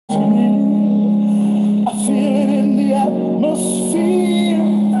atmosphere.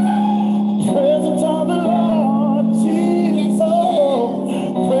 Presence of the Lord is here.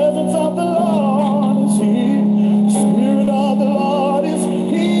 Oh, presence of the Lord is here. Spirit of the Lord is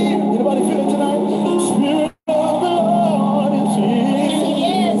here. Anybody feel it tonight? Spirit of the Lord is here. Yes,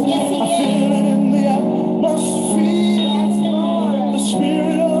 he is. I feel it in the atmosphere. The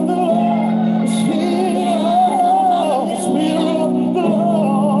Spirit of the Lord is here. Oh, the Spirit of the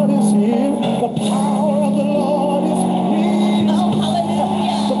Lord is here. The power of the Lord is here. Oh,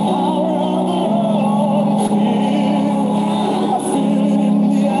 hallelujah. The power of the Lord is here. I feel it in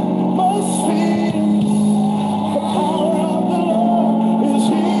the atmosphere. The power of the Lord is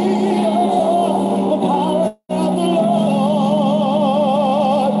here. The power of the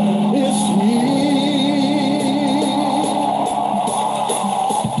Lord is here.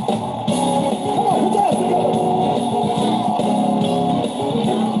 Come on, put your hands together.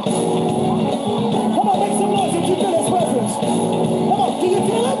 Come on, make some noise if you feel His presence. Come on, do you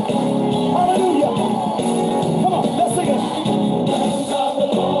feel it? Hallelujah. Come on, let's sing it. Presence of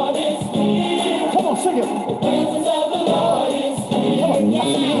the Lord is here. Come on, sing it. Presence of the Lord is here. Come on, I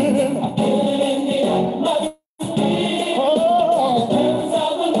feel it in the atmosphere. Oh, presence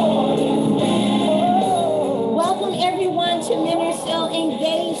of the Lord is here. Welcome everyone to Ministerial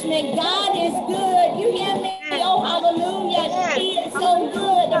Engagement. God is good. You hear me? Oh, hallelujah. He is so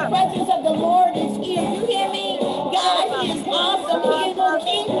good. The presence of the Lord is here. You hear me? God, He is awesome. He will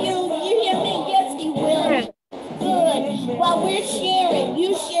keep you. You hear me? Yes, He will. Good. While we're sharing,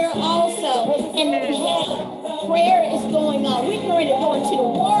 you share also. And prayer is going on. We're ready to go into the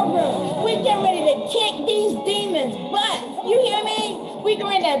war room. We're getting ready to kick these demons. But you hear me? We're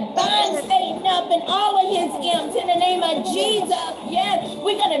going to bind Satan up and all of his imps in the name of Jesus. Yes,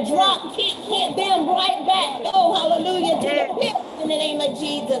 we're going to drop, kick them right back. Oh, hallelujah, to the pit in the name of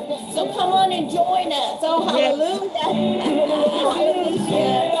Jesus. So come on and join us. Oh, hallelujah. Hallelujah.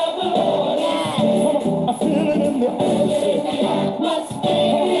 Yes. I feel it in the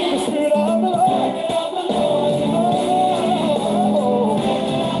atmosphere. The Spirit of the Lord.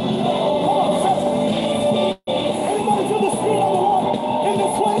 Anybody feel the Spirit of the Lord in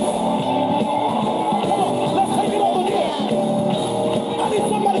this place? Come on, let's take it over here. I need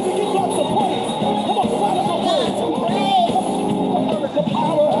somebody to give God some praise. Come on, shout out some praise. The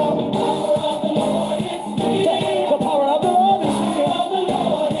power of the Lord is here. The power of the Lord is here.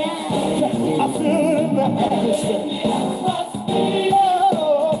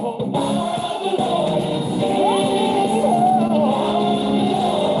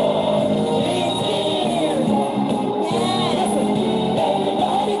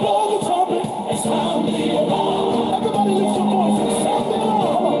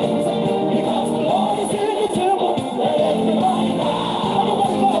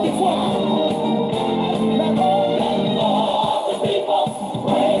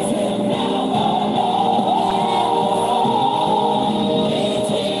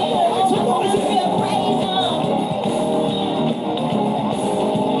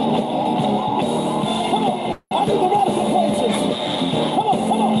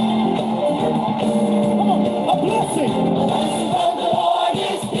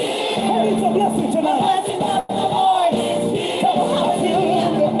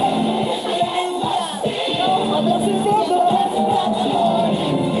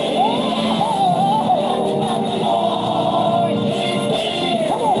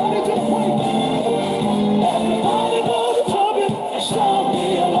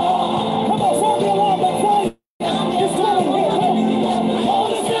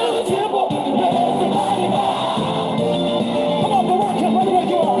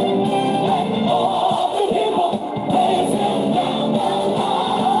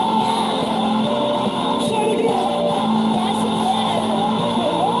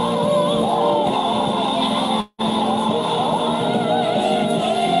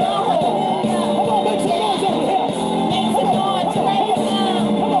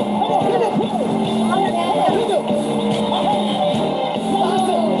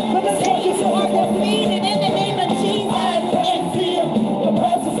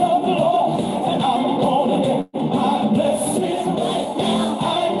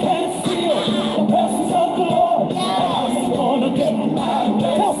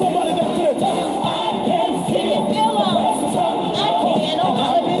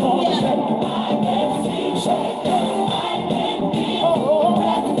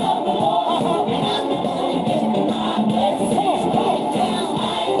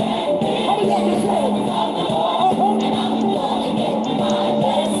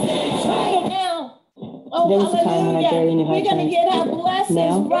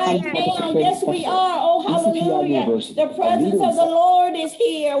 Right now, yes, we are. Oh, hallelujah. The presence of the Lord is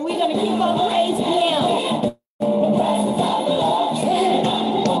here. We're going to keep on praising Him.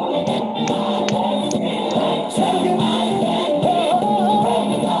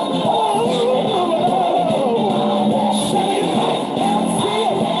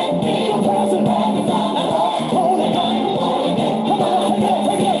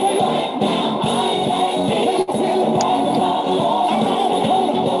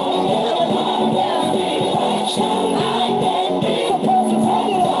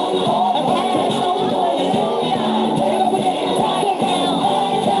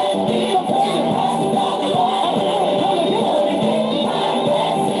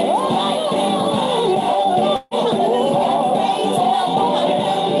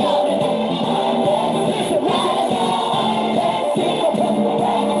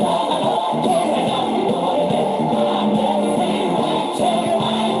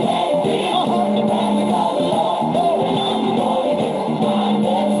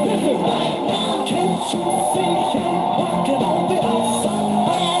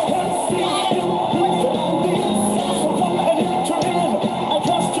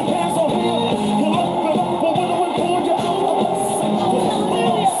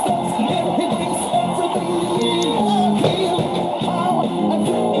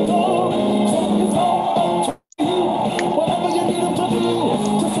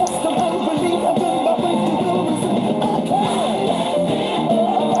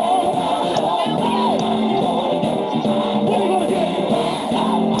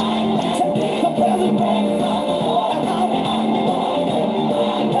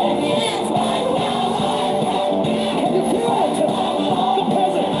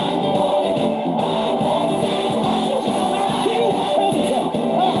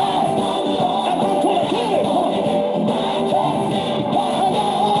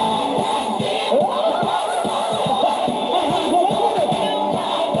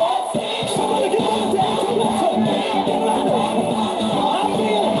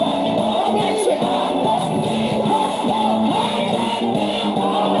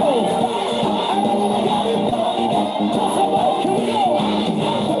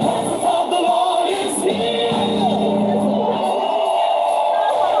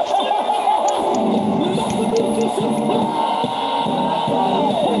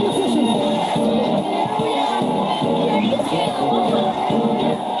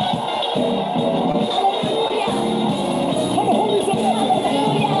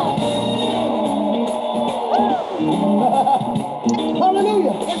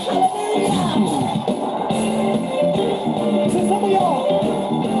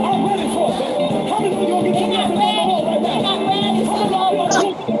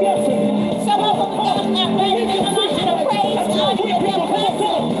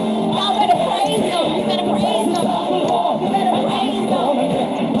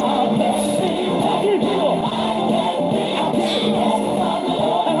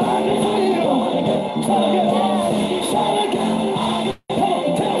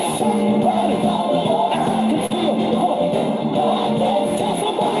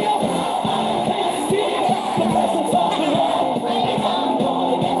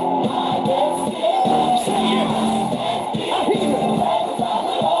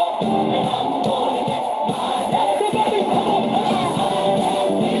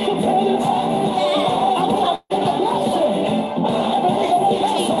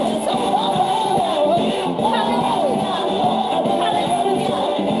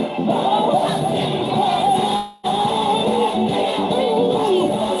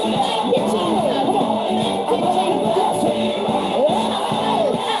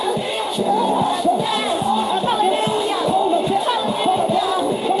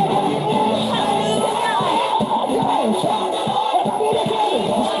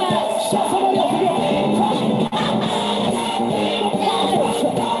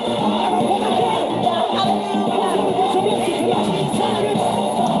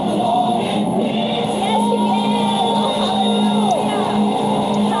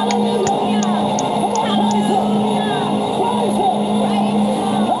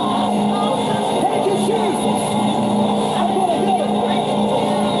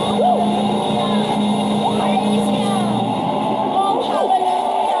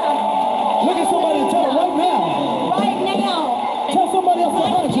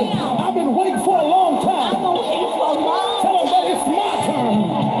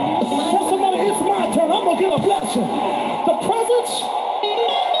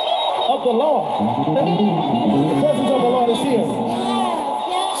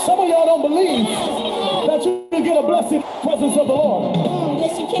 Some of y'all don't believe that you can get a blessed presence of the Lord.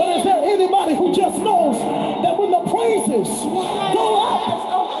 Yes, you But is can. there anybody who just knows that when the praises go up,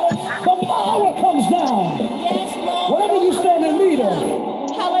 the power comes down? Yes, Lord. Whatever you stand in need of,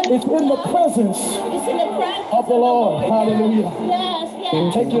 Hallelujah. it's in the presence It's in the presence of the Lord. Hallelujah. Yes,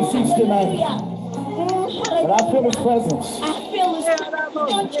 yes. Take your seats tonight. Hallelujah. And I feel his presence. I feel his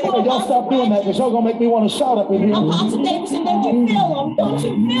presence. Hey, y'all stop doing that because y'all gonna make me want to shout up in here. Apostle Davidson, don't you feel him? Don't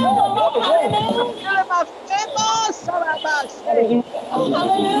you feel him? Oh, hallelujah. Oh,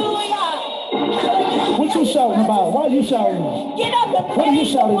 hallelujah. What you shouting about? Why are you shouting? Get up and What are you praise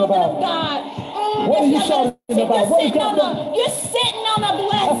the shouting woman about? of God. What are you shouting about? What is God doing? You're sitting on a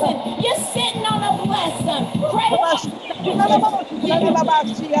blessing. You're sitting on a blessing. Praise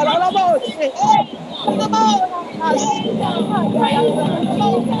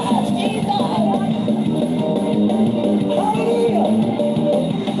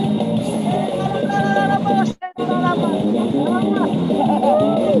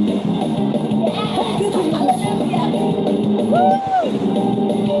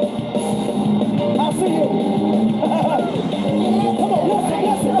I see it. Come on,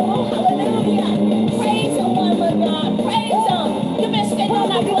 listen. Hallelujah. Praise him, woman of God. Praise him. You've been sitting on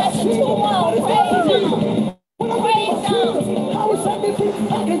that blessing too long. Praise him. Praise him. How is that?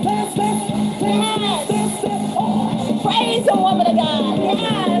 I can dance. Praise him, woman of God.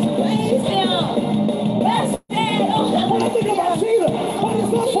 Yes, praise him. That's it. When I think about Jesus, what is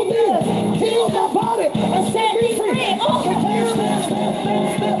done for me? Heal my body and set me free. I can dance.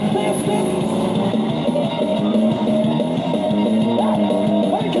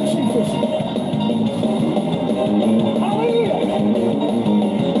 Thank you, Jesus. Hallelujah.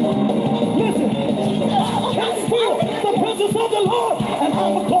 Listen, I can feel the presence of the Lord, and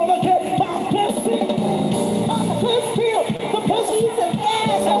I'm gonna get my blessing. I can feel the presence of God,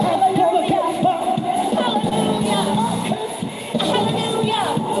 and I'm gonna get my Hallelujah. Hallelujah.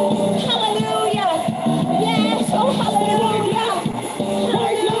 Hallelujah. Yes. Oh, hallelujah.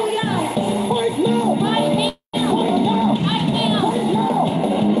 Hallelujah. right now. Right now. Right now.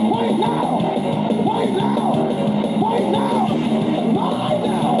 Right now. Right now. Right now. Right now. Right now. Right now.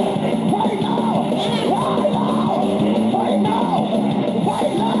 Right now. Right now. Right now.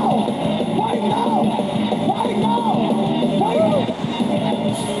 Right now. Right now. Right now. Right now.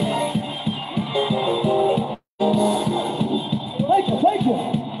 Thank you. Thank you.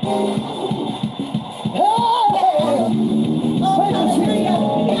 Hey. Oh, hallelujah.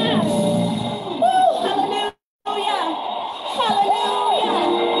 Yes. Oh, hallelujah. Hallelujah.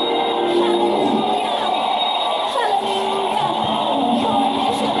 Hallelujah. Hallelujah. Oh,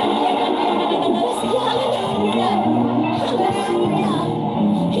 yes. Hallelujah. Hallelujah.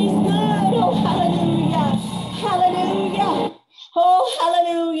 He's good. Oh, hallelujah. Hallelujah. Oh,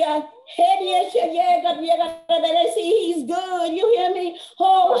 hallelujah. He's good. You hear me?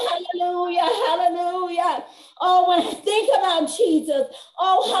 Oh, hallelujah. Hallelujah. Oh, when I think about Jesus,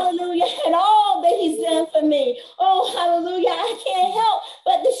 oh, hallelujah, and all that he's done for me, oh, hallelujah, I can't help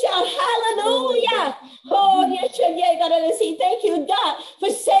but to shout hallelujah. Oh, yes, thank you, God, for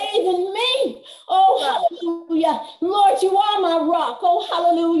saving me. Oh, hallelujah. Lord, you are my rock. Oh,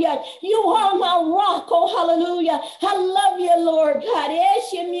 hallelujah. You are my rock. Oh, hallelujah. I love you, Lord God.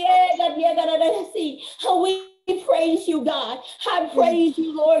 We praise you, God. I praise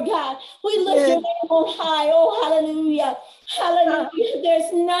you, Lord God. We lift your name on high. Oh, hallelujah. Hallelujah.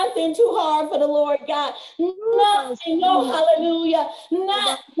 There's nothing too hard for the Lord God. Nothing. Oh, hallelujah.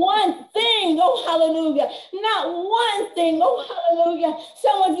 Not one thing. Oh, hallelujah. Not one thing. Oh, hallelujah.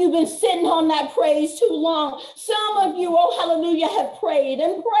 Some of you have been sitting on that praise too long. Some of you, oh, hallelujah, have prayed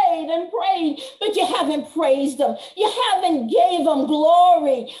and prayed and prayed, but you haven't praised them. You haven't gave them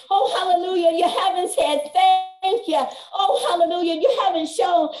glory. Oh, hallelujah. You haven't said thank you. Oh, hallelujah. You haven't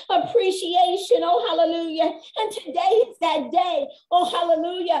shown appreciation. Oh, hallelujah. And today is that day. Oh,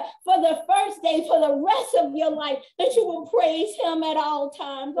 hallelujah. For the first day, for the rest of your life, that you will praise him at all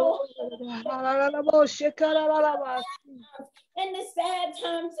times. Oh, in the sad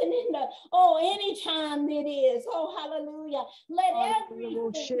times and in the, any time it is. Oh, hallelujah. Let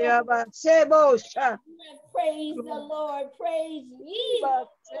everything praise the Lord. Praise ye.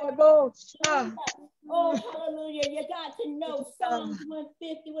 Oh, hallelujah. You got to know Psalms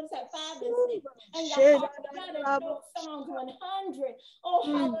 150. What is that? 5 and 6. And you got to know Psalms 100. Oh,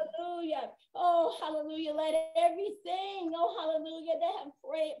 hallelujah. Oh, hallelujah. Let everything, oh, hallelujah, that have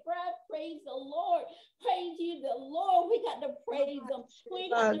breath, praise the Lord. Praise you, the Lord. We got to praise him. We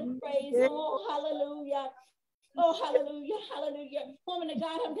got to praise him. Oh, hallelujah. Oh, hallelujah, hallelujah. Woman of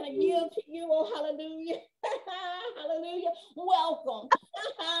God, I'm going to yield to you. Oh, hallelujah. Hallelujah. Welcome.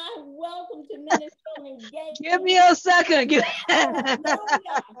 Welcome to Ministry Engagement. Give me a second. Hallelujah.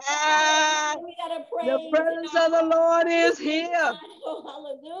 We got to praise. The presence of the Lord is here. Oh,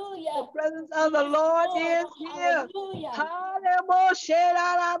 hallelujah. The presence of the Lord is here. Hallelujah.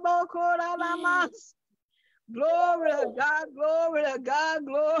 Glory to God, glory to God,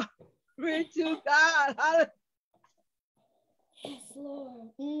 glory to God. Hallelujah. Yes, Lord.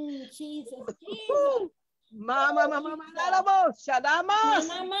 Jesus, Jesus. Mama,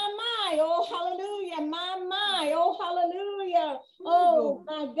 oh, hallelujah, my, oh, hallelujah. Oh,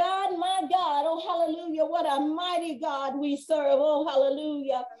 my God, oh, hallelujah. What a mighty God we serve, oh,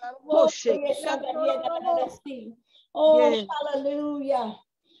 hallelujah. Oh, hallelujah,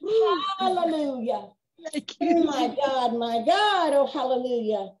 hallelujah. My God, oh,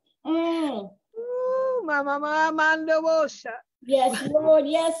 hallelujah. Yes, Lord,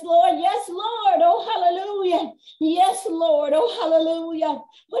 yes, Lord, yes, Lord, oh, hallelujah, yes, Lord, oh, hallelujah,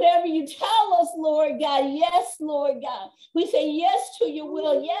 whatever you tell us, Lord God, yes, Lord God, we say yes to your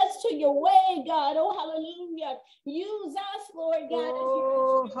will, yes to your way, God, oh, hallelujah, use us, Lord God,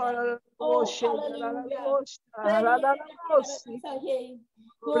 oh, hallelujah, oh, hallelujah,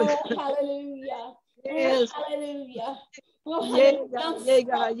 oh, hallelujah, yes. Hallelujah. Oh, hallelujah.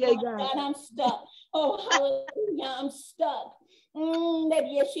 I'm stuck. Oh, hallelujah. I'm stuck. Oh,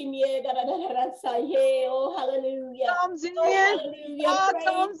 hallelujah. Comes in. Oh, hallelujah. God praise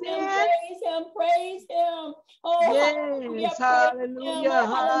comes him, in. praise him, praise him. Oh, Yes, hallelujah.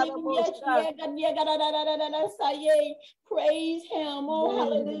 hallelujah. Praise him. Oh,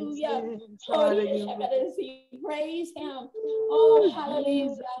 hallelujah. Yes, hallelujah. Praise him. Oh,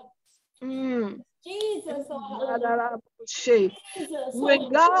 hallelujah. Jesus, oh, hallelujah. Jesus, when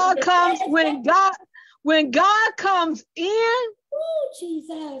God comes in,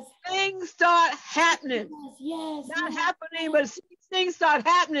 Jesus, things start happening. Yes, Not happening, but things start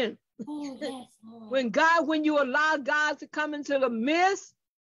happening. Oh, yes, Lord. When you allow God to come into the midst,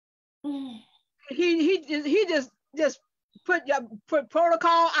 he just put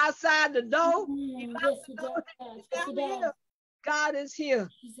protocol outside the door. Yes, he does. Yes, he does. God is here.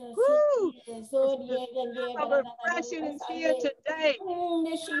 Jesus, Woo! refreshing is here today.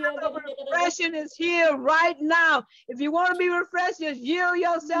 Refreshing is here right now. If you want to be refreshed, just yield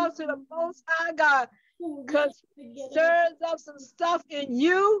yourself to the Most High God, because He stirs up some stuff in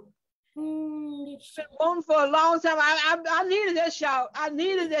you. Been wanting for a long time. I needed that shout. I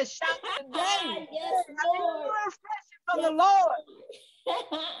needed that shout today. Yes, Lord. Refreshing from the Lord.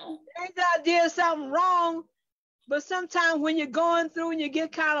 Ain't that I did something wrong, but sometimes when you're going through and you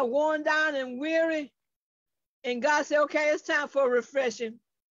get kind of worn down and weary, and God said, okay, it's time for refreshing.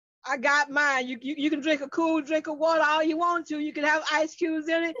 I got mine. You can drink a cool drink of water all you want to. You can have ice cubes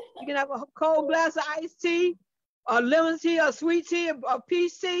in it. You can have a cold glass of iced tea, or lemon tea, or sweet tea, or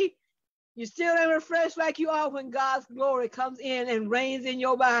peach tea. You still ain't refreshed like you are when God's glory comes in and reigns in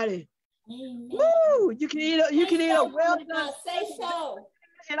your body. Amen. Woo! You can eat a well done. Say so.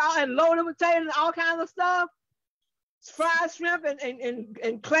 And loaded potatoes and all kinds of stuff. Fried shrimp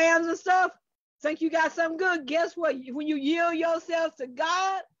and clams and stuff. Think you got something good? Guess what? When you yield yourself to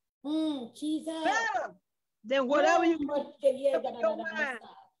God, Jesus, better than whatever you put your mind.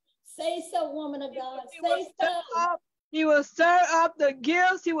 Say so, woman of God. Say so. He will stir up the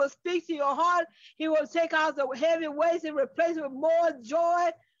gifts. He will speak to your heart. He will take out the heavy weights and replace it with more joy,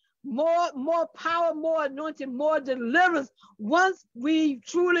 more power, more anointing, more deliverance. Once we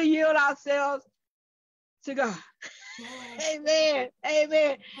truly yield ourselves to God. Yes. Amen.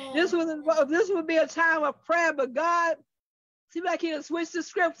 Amen. Yes. This would be a time of prayer, but God seems like He done switched the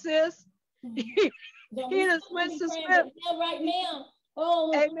script, sis. He done switched the script right now.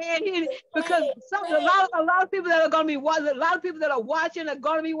 Oh, amen. Because a lot of people that are going to be watching, a lot of people that are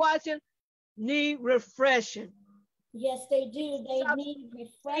watching, need refreshing. Yes, they do. They need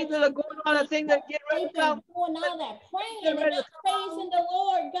refreshing. Things that are going on, the things that get ready to come. Doing all that praying and praising the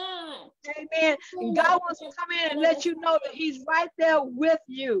Lord God. Amen. And God wants to come in and let you know that He's right there with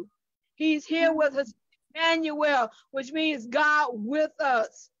you. He's here with us, Emmanuel, which means God with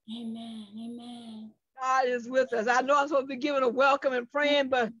us. Amen. Amen. God is with us. I know I'm supposed to be giving a welcome and praying,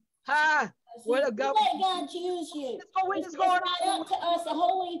 but what a God. Let God use you. It's right up to us. The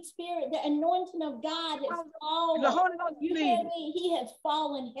Holy Spirit, the anointing of God is fallen. The Holy Ghost, you hear me? He has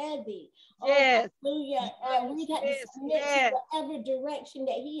fallen heavy. Yes. Hallelujah. We got to submit to whatever direction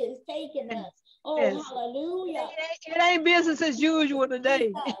that He is taking us. Oh, hallelujah. It ain't business as usual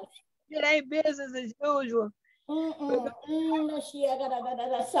today. It ain't business as usual.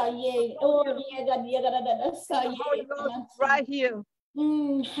 Right here.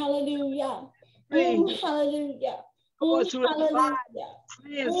 Hallelujah. Please. Hallelujah. To Hallelujah.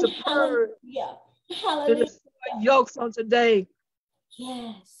 cleanse, to purge, Hallelujah. to Hallelujah. destroy yokes on today.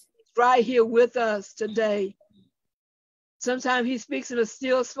 Yes. Right here with us today. Sometimes he speaks in a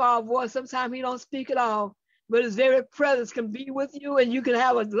still small voice. Sometimes he don't speak at all. But his very presence can be with you and you can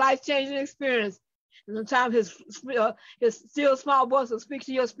have a life-changing experience. And sometimes his still small voice will speak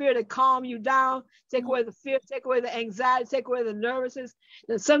to your spirit and calm you down, take away the fear, take away the anxiety, take away the nervousness.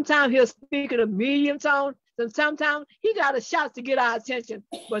 And sometimes he'll speak in a medium tone. And sometimes he got to shout to get our attention.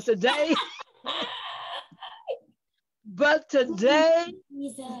 But today,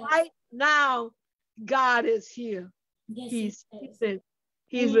 right now, God is here. Yes, He's healing.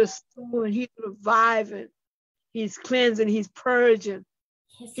 He's restoring. He's reviving. He's cleansing. He's purging.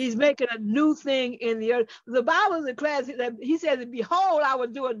 Yes. He's making a new thing in the earth. The Bible declares that he says, behold, I will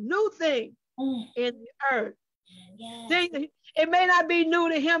do a new thing in the earth. Yes. It may not be new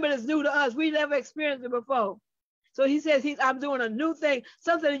to him, but it's new to us. We never experienced it before. So he says, I'm doing a new thing,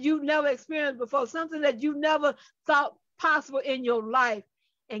 something that you've never experienced before, something that you never thought possible in your life.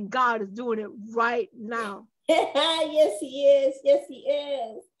 And God is doing it right now. Yes, he is. Yes, he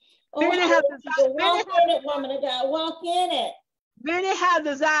is. Walk in it, woman of God. Walk in it. Many have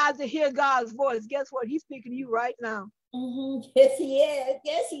desire to hear God's voice. Guess what? He's speaking to you right now. Yes, he is.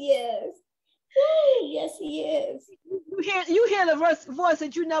 Yes, he is. Woo, yes, he is. You hear the voice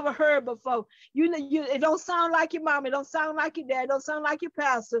that you never heard before. It don't sound like your mom. It don't sound like your dad. It don't sound like your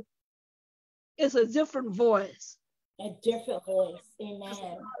pastor. It's a different voice. A different voice.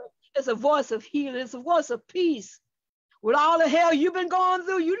 Amen. It's a voice of healing. It's a voice of peace. With all the hell you've been going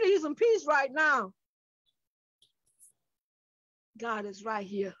through, you need some peace right now. God is right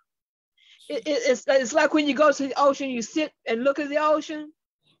here. It's like when you go to the ocean, you sit and look at the ocean.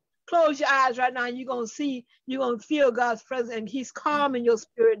 Close your eyes right now and you're going to feel God's presence and he's calming your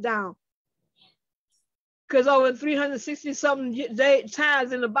spirit down. Because over 360 something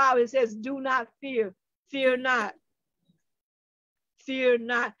times in the Bible, it says, do not fear, fear not. Fear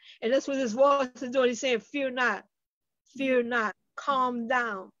not. And that's what this voice is doing. He's saying, fear not, calm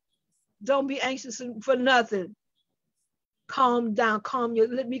down. Don't be anxious for nothing. Calm down,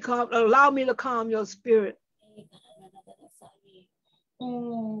 allow me to calm your spirit. He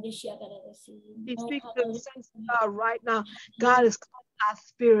speaks to the saints of God right now. God is calming our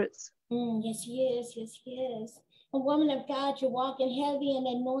spirits. Yes, he is. Yes, he is. A woman of God, you're walking heavy and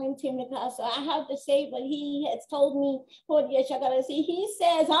anointing because so I have to say what he has told me. Lord, yes, I gotta see. He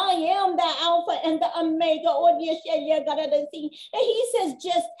says, I am the Alpha and the Omega. Lord, yes, you gotta see. And he says,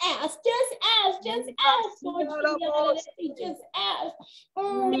 just ask, Lord, just ask.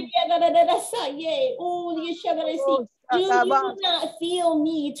 Oh, yes, you gotta see. Do you not feel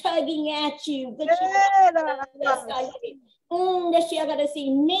me tugging at you? That she gotta see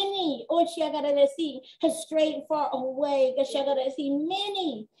many, or she gotta see has strayed far away. That she gotta see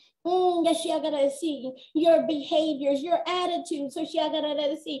many. That she gotta see your behaviors, your attitudes. So she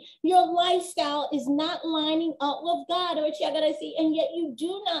gotta see your lifestyle is not lining up with God, or she gotta see, and yet you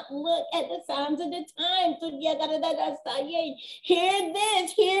do not look at the signs of the time. So you gotta say, hear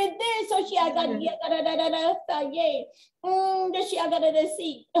this. So she gotta say, that she gotta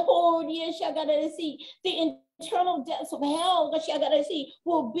see. Oh, yes, she gotta see the eternal depths of hell that you gotta see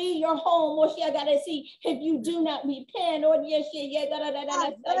will be your home, or you gotta see if you do not repent, or yes, there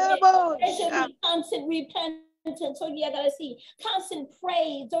should be constant repentance, or you gotta see constant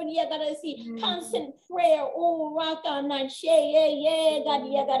praise, or you gotta see constant prayer. Oh, rock on that God,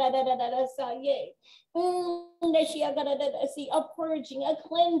 you gotta say, that you gotta see a purging, a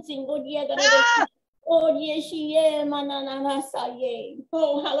cleansing, or you gotta see. Oh, yes, she is.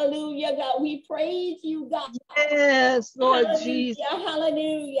 Oh, hallelujah, God. We praise you, God. Yes, Lord hallelujah, Jesus.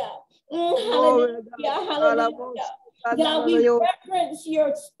 Hallelujah. Hallelujah. God, we reverence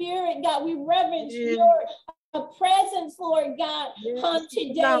your spirit, God. We reverence your presence, Lord God, on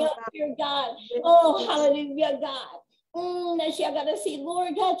today up here, God. Oh, hallelujah, God. That you gotta see,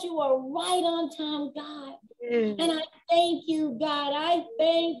 Lord God, you are right on time, God. And I thank you, God. I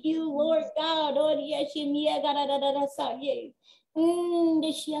thank you, Lord God. Oh, yes, you gotta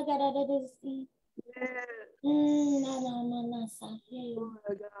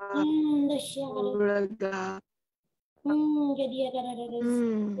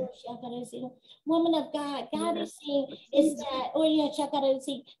say. Woman of God, God is saying is that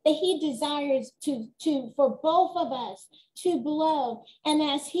that he desires to for both of us to blow, and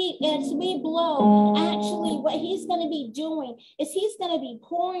as we blow, actually what he's going to be doing is he's going to be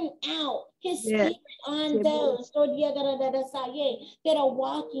pouring out His spirit on those, Lord, that are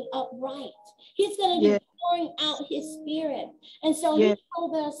walking upright. He's going to be pouring out his spirit. And so he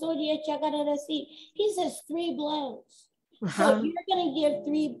told us, he says 3 blows. So you're going to give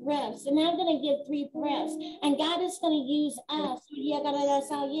 3 breaths, and I'm going to give 3 breaths, and God is going to use us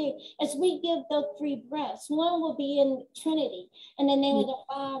as we give those 3 breaths. One will be in Trinity, in the name of the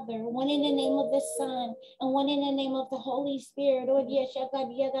Father, one in the name of the Son, and one in the name of the Holy Spirit.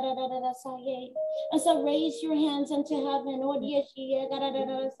 And so raise your hands into heaven.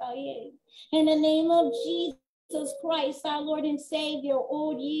 In the name of Jesus Christ, our Lord and Savior.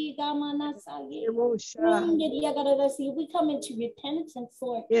 We come into repentance,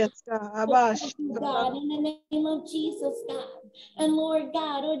 Lord. Yes, God. God, in the name of Jesus, God. And Lord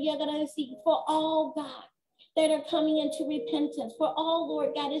God, for all, God, that are coming into repentance, for all,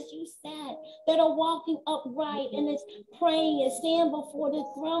 Lord God, as you said, that are walking upright and is praying and stand before the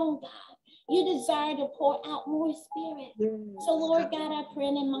throne, God. You desire to pour out more spirit. So, Lord God, I pray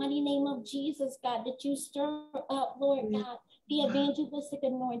in the mighty name of Jesus, God, that you stir up, Lord God, the evangelistic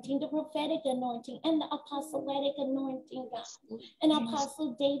anointing, the prophetic anointing, and the apostolic anointing, God. And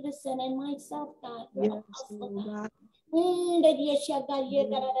Apostle Davison and myself, God, your apostle, God.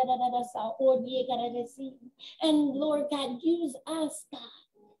 And Lord God, use us, God,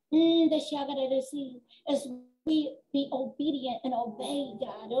 as we be obedient and obey,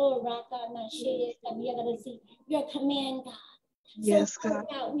 God. Oh, your command, God. Yes, so, Lord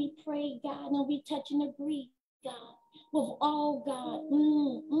God, we pray, God, and we touch and agree, God, with all, God.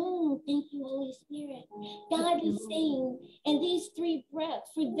 Thank you, Holy Spirit. God is saying, in these 3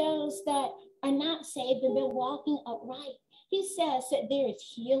 breaths, for those that are not saved and been walking upright, he says that there is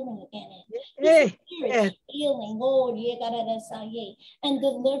healing in it. There is healing, Lord, and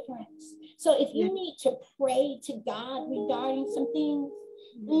deliverance. So if you need to pray to God regarding some things,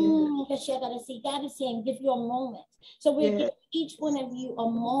 God is saying, give you a moment. So we're giving each one of you a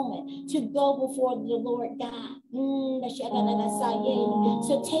moment to go before the Lord God.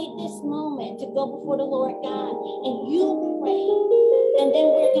 So take this moment to go before the Lord God and you pray. And then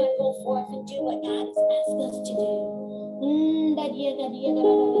we're going to go forth and do what God has asked us to do.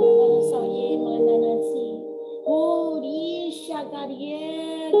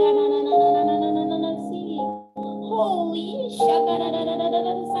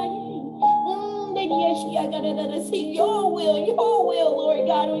 See your will, Lord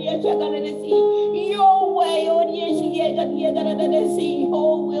God. Oh, yes, I gotta see your way. Oh, yes, you gotta see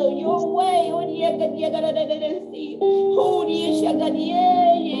your will, your way. Oh, yes, you gotta see. Oh, yes, I gotta see.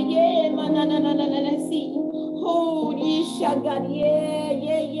 Oh, yes, I gotta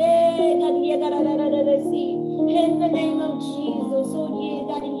see. In the name of Jesus. Oh, yeah,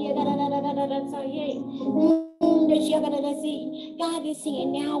 God is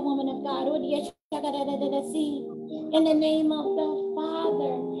saying now, woman of God. Oh, yes, in the name of the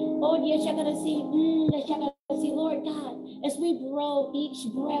Father. Oh, yes, I gotta see, Lord God, as we grow each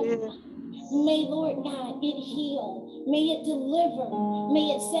breath, may, Lord God, it heal, may it deliver,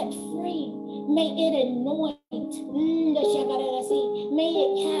 may it set free, may it anoint, may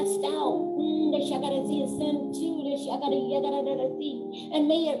it cast out, send to, and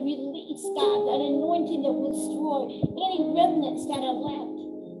may it release, God, that anointing that will destroy any remnants that are left.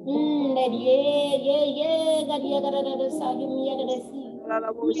 God,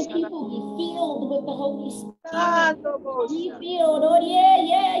 people be filled with the Holy Spirit. Be filled. Oh, yeah.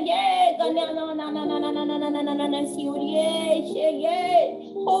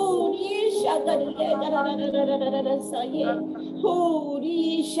 Oh,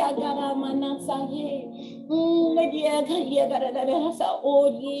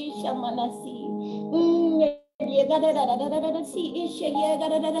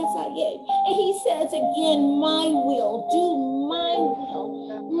 and he says again, my will, do my will.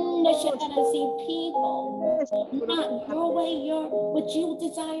 See people, not your way, what you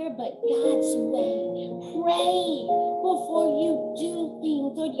desire, but God's way. Pray before you do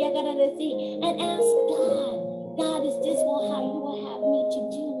things, and ask God, is this how you will have me to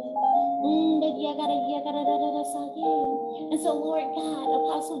do it? And so, Lord God,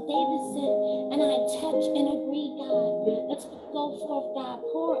 Apostle Davidson and I touch and agree, God. Let's go forth, God.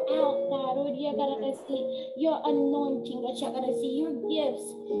 Pour out, God. Your anointing, your gifts.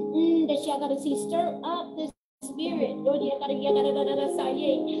 Stir up this spirit.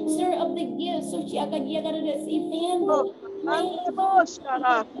 Stir up the gifts.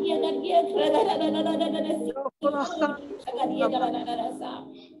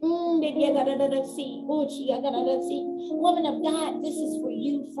 So woman of God, this is for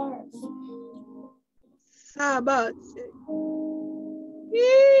you first.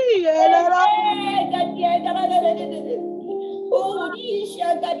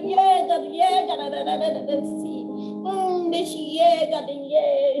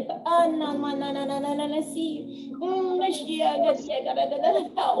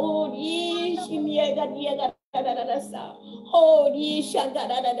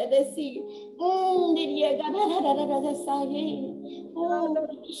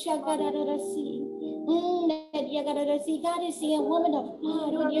 God is saying, woman of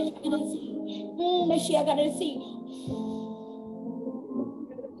God, oh, yes, you're gonna see. You're gonna see.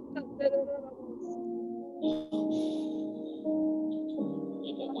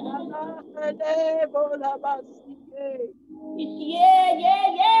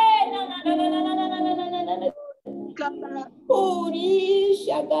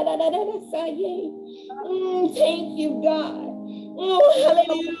 No. Thank you, God.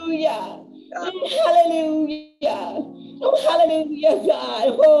 Hallelujah. Hallelujah. Oh, hallelujah,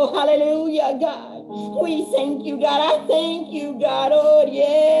 God. Oh, hallelujah, God. We thank you, God. I thank you, God. Oh,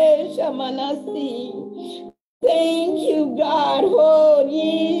 yes, Shamanasi. Thank you, God. Oh,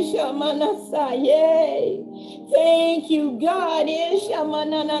 yes, Shamanasi. Thank you, God. Yes,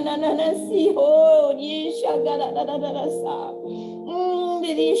 Shamanananasi. Oh, yes, Shagadadadadasa.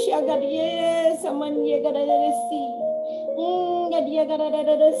 Yes, someone you gotta see.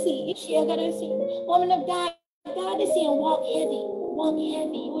 Woman of God, God is saying walk heavy. Walk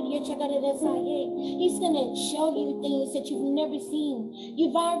heavy. He's gonna show you things that you've never seen.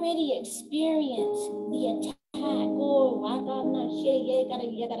 You've already experienced the attack. Oh, I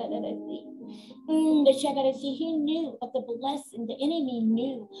gotta see. He knew of the blessing. The enemy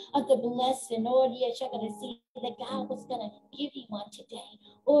knew of the blessing. Oh, that God was gonna give you one today.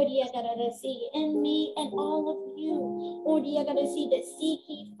 Oh, and me and all of you. Oh, that seek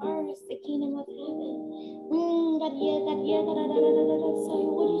ye first the kingdom of heaven.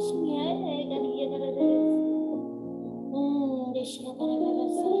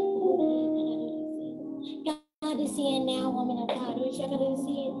 God is saying now, woman of God,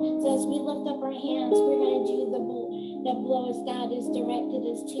 so as we lift up our hands, we're going to do the blow as God has directed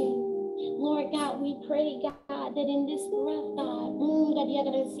us to. Lord God, we pray, God, that in this breath, God,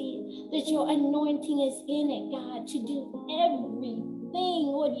 that your anointing is in it, God, to do everything.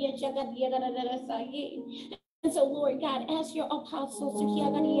 And so, Lord God, as your apostles,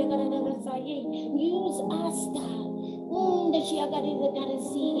 use us, God.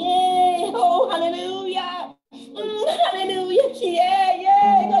 Oh, hallelujah. Hallelujah.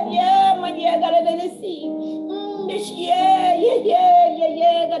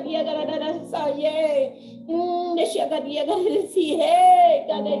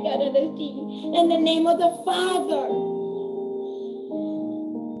 In the name of the Father,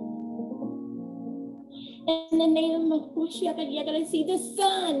 in the name of the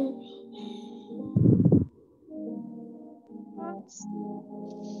Son,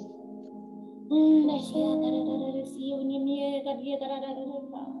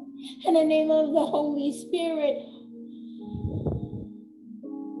 in the name of the Holy Spirit.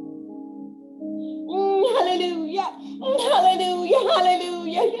 Hallelujah. Hallelujah.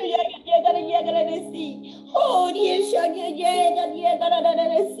 Hallelujah. Oh, yes.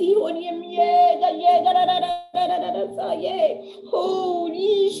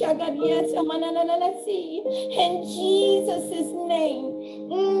 In Jesus' name.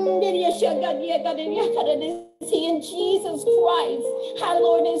 In Jesus Christ, our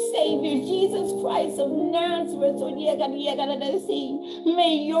Lord and Savior, Jesus Christ of Nazareth,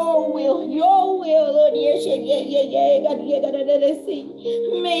 may your will, Lord,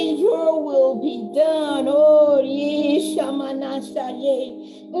 may your will be done. Oh,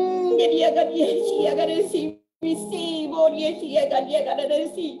 receive, oh yes,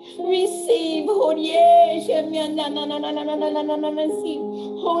 receive, oh yes,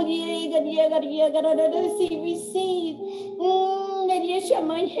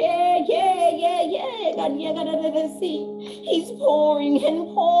 receive. He's pouring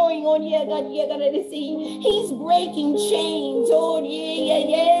and pouring on he's breaking chains. Oh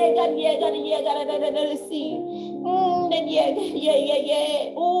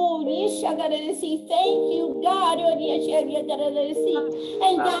Oh, thank you, God.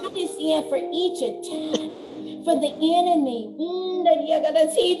 And God is here for each attack. For the enemy,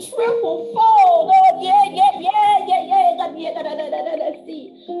 triple fold.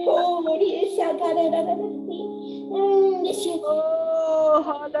 Oh,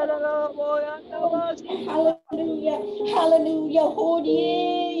 hallelujah, hallelujah. Oh,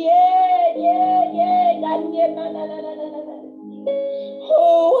 yeah.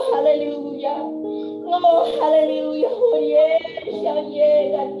 Oh, hallelujah. Oh, hallelujah. Oh, yes.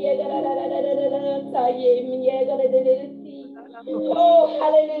 Oh,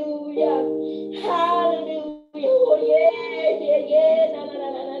 hallelujah. Hallelujah. Oh, yeah. Na, na, na,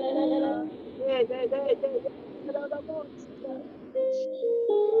 na, na, na, na, na.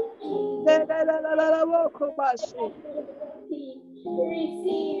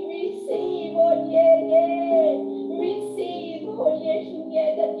 Receive, oh yeah, receive, oh yeah,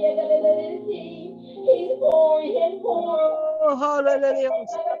 he's pouring, Oh, hallelujah.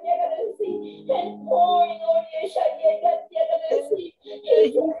 and pouring, oh yeah, he says,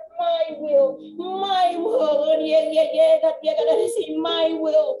 my will, oh yeah, my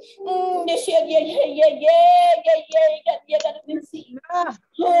will,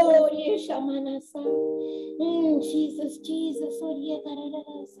 oh yeah, shamanasa. Jesus, oh yeah,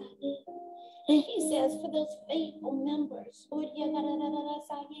 and he says for those faithful members, oh yeah,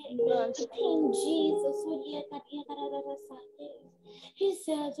 to King Jesus, oh yeah, he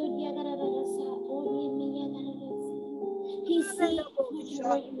says, oh yeah, he sees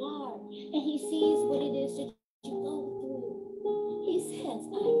where you are, and he sees what it is that you go through. He says,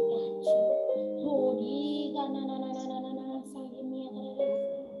 I got you. Oh yeah,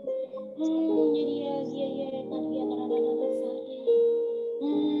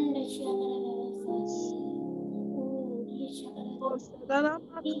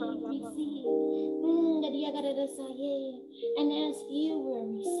 and as you were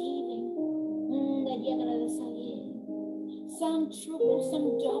receiving, some triple, some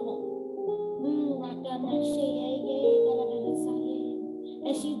double,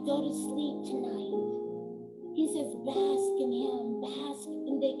 as you go to sleep tonight, he says, bask in him, bask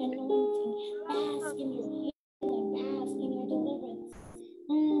in the anointing, bask in your healing, bask in your deliverance.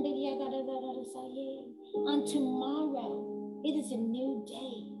 On tomorrow, it is a new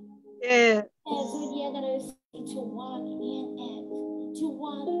day. Yeah. To walk in it, to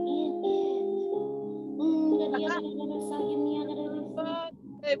walk in it.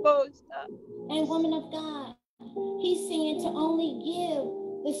 And woman of God, he's saying to only give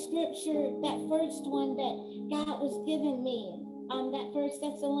the scripture, that first one that God was giving me, that 1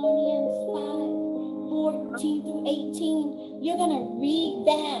 Thessalonians 5:14 through 18. You're going to read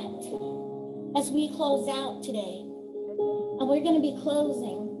that as we close out today. And we're going to be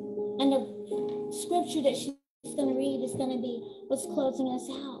closing. And the scripture that she's going to read is going to be what's closing us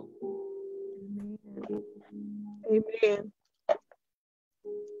out. Amen.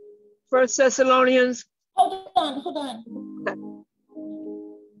 1 Thessalonians. Hold on. Okay.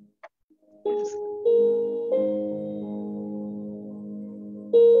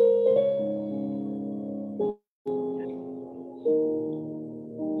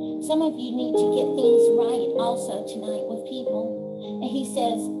 Some of you need to get things right also tonight with people. And he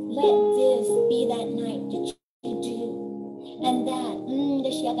says, let this be that night that you do. And that,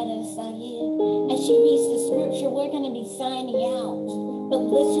 as she reads the scripture, we're going to be signing out. But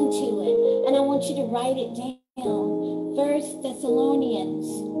listen to it. And I want you to write it down. 1 Thessalonians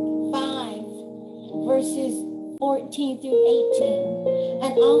 5, verses 14 through 18.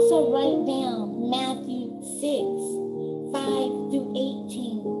 And also write down Matthew 6, 5 through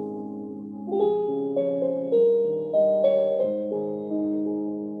 18.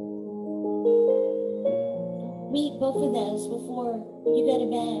 Read both of those before you go to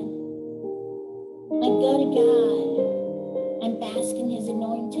bed. And go to God and bask in his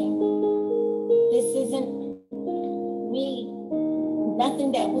anointing. This isn't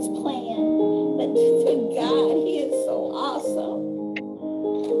nothing that was planned, but to God, he is so awesome.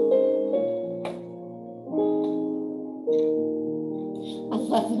 I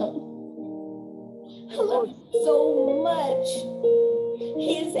love him. I love him so much.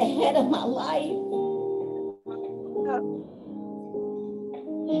 He is ahead of my life.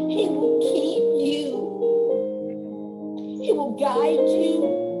 He will keep you. He will guide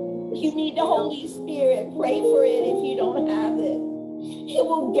you. You need the Holy Spirit. Pray for it if you don't have it. He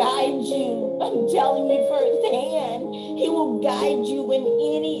will guide you. I'm telling you firsthand. He will guide you in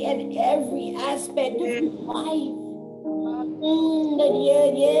any and every aspect of your life.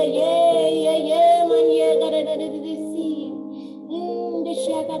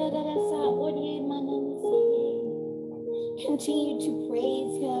 Continue to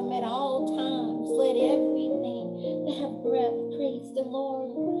praise him at all times. Let everything that have breath praise the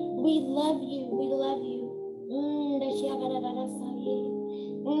Lord. We love you. We love you.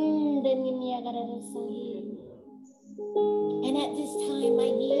 And at this time, I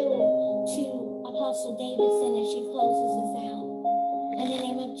yield to Apostle Davidson as she closes us out. In the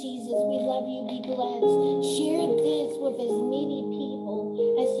name of Jesus, we love you. Be blessed. Share this with as many people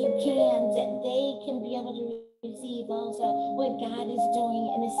as you can, that they can be able to receive also what God is doing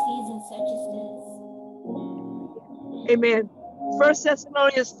in a season such as this. Amen. 1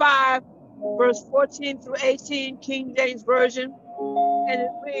 Thessalonians 5, verse 14 through 18, King James Version. And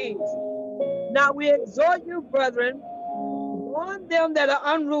it reads, now we exhort you, brethren, warn them that are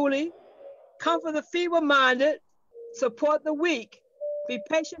unruly, comfort the feeble-minded, support the weak, be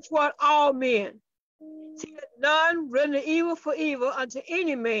patient toward all men. See that none render evil for evil unto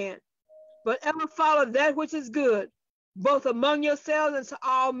any man, but ever follow that which is good, both among yourselves and to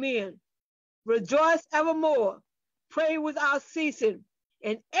all men. Rejoice evermore, pray without ceasing,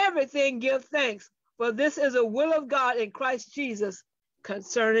 in everything give thanks, for this is the will of God in Christ Jesus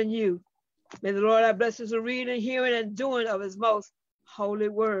concerning you. May the Lord have blessed us to reading, hearing, and doing of his most holy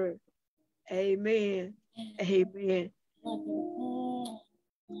word. Amen. Amen.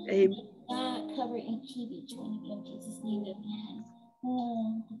 Amen. God cover and keep each one of you in Jesus' name. Amen.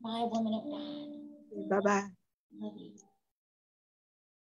 Goodbye, woman of God. Bye-bye. Love you.